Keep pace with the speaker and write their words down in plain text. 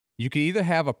You can either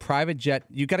have a private jet.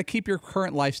 You got to keep your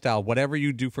current lifestyle, whatever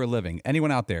you do for a living.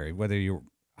 Anyone out there, whether you're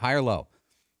high or low,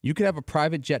 you could have a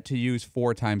private jet to use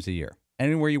 4 times a year.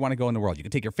 Anywhere you want to go in the world. You can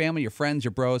take your family, your friends,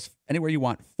 your bros, anywhere you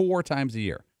want 4 times a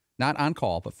year. Not on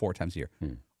call, but 4 times a year.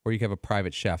 Or you can have a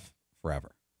private chef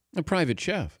forever. A private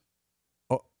chef?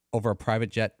 Over a private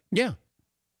jet? Yeah.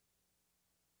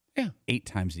 8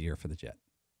 times a year for the jet.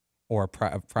 Or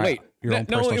Wait, your own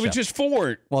personal no, it was chef. just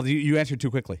 4. Well, you answered too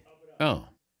quickly. Oh.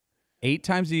 8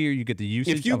 times a year, you get the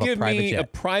usage of a private jet. If you give me a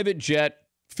private jet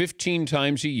 15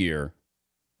 times a year,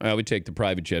 I would take the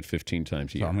private jet 15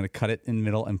 times a year. So I'm going to cut it in the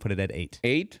middle and put it at 8.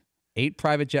 8? 8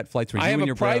 private jet flights where you and your I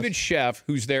have a private bros, chef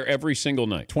who's there every single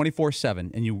night.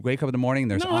 24/7. And you wake up in the morning, and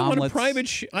there's omelets.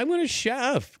 I want a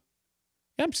chef.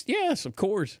 Yes, of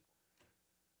course.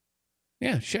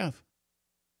 Yeah, chef.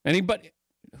 Anybody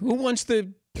who wants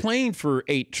the plane for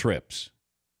 8 trips?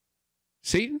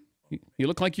 See? You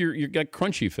look like you got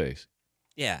crunchy face.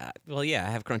 Yeah. Well, yeah, I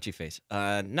have crunchy face.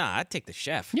 Nah, I'd take the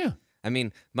chef. Yeah. I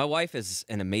mean, my wife is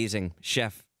an amazing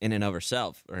chef in and of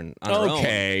herself, or on her own.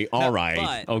 Okay, all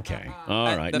right. But, okay,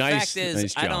 all right. The Nice, fact is,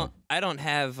 nice job. I don't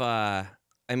have.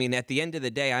 I mean, at the end of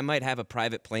the day, I might have a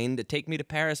private plane to take me to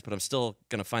Paris, but I'm still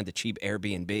gonna find a cheap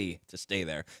Airbnb to stay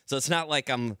there. So it's not like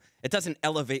it doesn't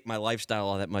elevate my lifestyle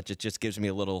all that much. It just gives me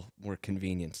a little more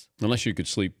convenience. Unless you could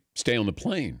stay on the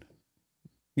plane.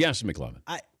 Yes, McLovin.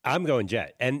 I'm going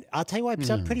jet. And I'll tell you what,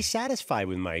 I'm pretty satisfied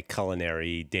with my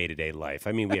culinary day-to-day life.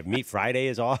 I mean, we have Meat Friday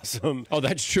is awesome. Oh,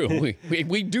 that's true.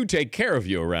 we do take care of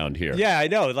you around here. Yeah, I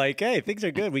know. Like, hey, things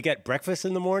are good. We get breakfast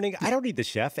in the morning. I don't need the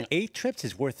chef. 8 trips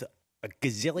is worth a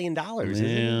gazillion dollars, isn't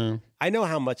it? I know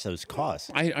how much those cost.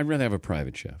 I'd rather have a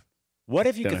private chef. What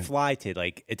if you could fly to,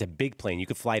 like, it's a big plane. You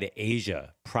could fly to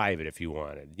Asia private if you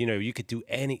wanted. You know, you could go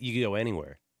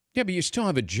anywhere. Yeah, but you still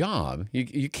have a job.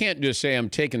 You can't just say, I'm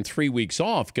taking 3 weeks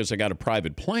off because I got a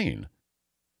private plane.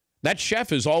 That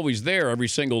chef is always there every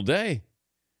single day.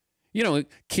 You know,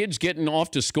 kids getting off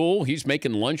to school, he's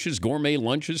making lunches, gourmet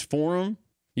lunches for them.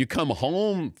 You come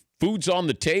home, food's on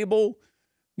the table.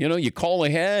 You know, you call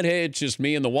ahead, hey, it's just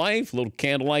me and the wife, a little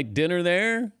candlelight dinner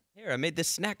there. Here, I made this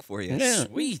snack for you. Yeah.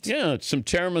 Sweet. Yeah, it's some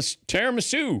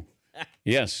tiramisu.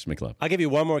 Yes, McLeod. I'll give you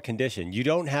one more condition. You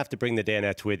don't have to bring the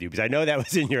Danettes with you, because I know that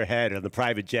was in your head on the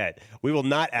private jet. We will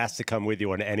not ask to come with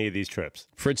you on any of these trips.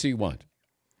 Fritzy, what?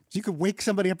 So you could wake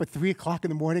somebody up at 3 o'clock in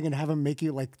the morning and have them make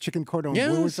you like chicken cordon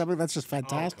bleu or something. That's just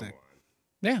fantastic.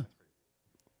 Yeah.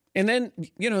 And then,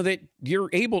 you know, that you're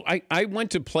able. I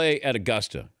went to play at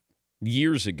Augusta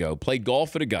years ago, played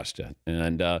golf at Augusta,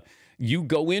 and you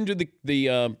go into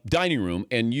the dining room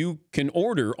and you can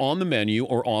order on the menu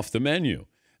or off the menu.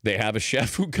 They have a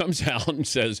chef who comes out and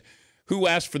says, who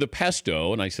asked for the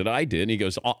pesto? And I said, I did. And he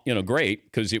goes, oh, you know, great,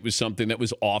 because it was something that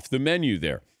was off the menu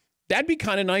there. That'd be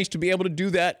kind of nice to be able to do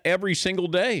that every single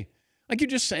day. Like you're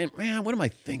just saying, man, what am I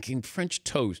thinking? French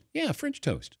toast. Yeah, French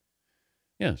toast.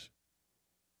 Yes.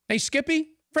 Hey,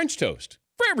 Skippy, French toast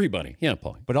for everybody. Yeah,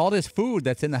 Paul. But all this food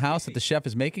that's in the house that the chef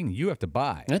is making, you have to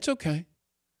buy. That's okay.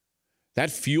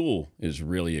 That fuel is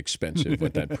really expensive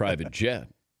with that private jet,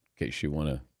 in case you want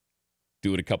to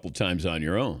do it a couple times on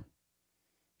your own.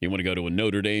 You want to go to a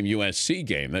Notre Dame USC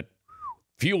game, that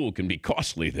fuel can be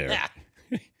costly there. Yeah.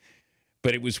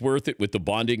 But it was worth it with the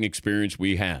bonding experience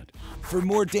we had. For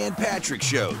more Dan Patrick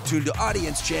Show, tune to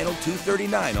Audience Channel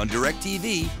 239 on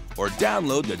DirecTV or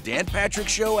download the Dan Patrick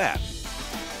Show app.